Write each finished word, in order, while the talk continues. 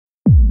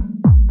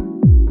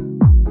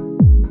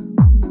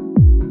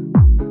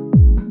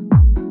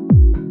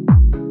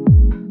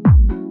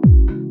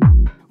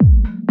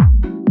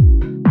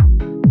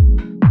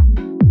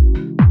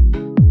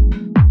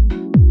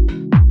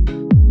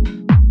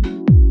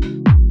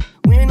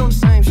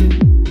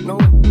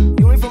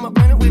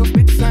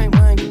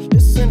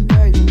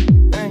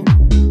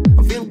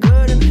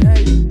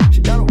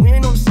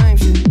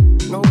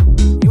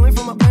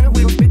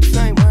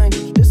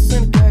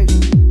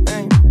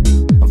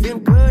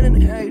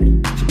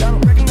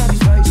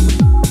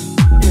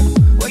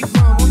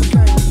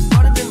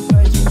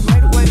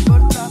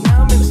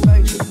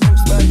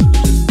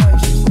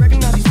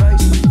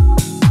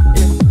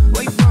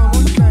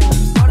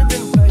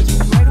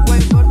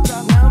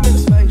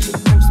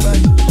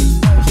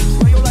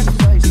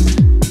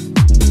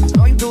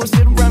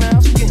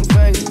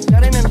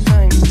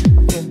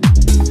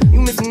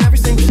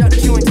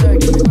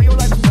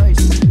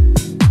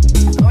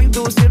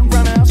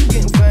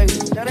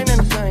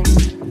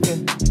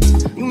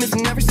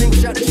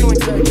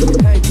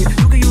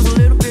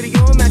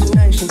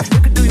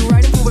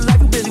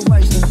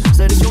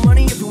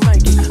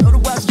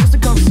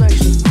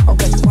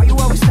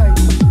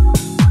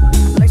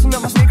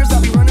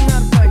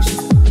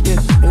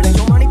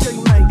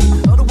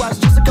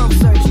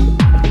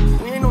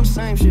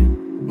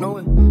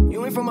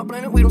my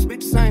planet, we don't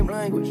speak the same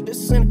language. This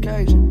is an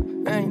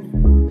occasion, ain't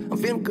it? I'm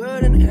feeling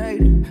good and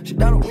hated. Shit,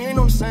 we ain't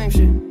on the same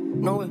shit.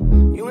 No way.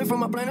 You ain't from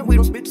my planet, we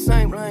don't speak the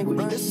same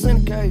language. This is an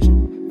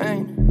occasion,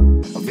 ain't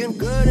it? I'm feeling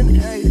good and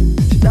hated.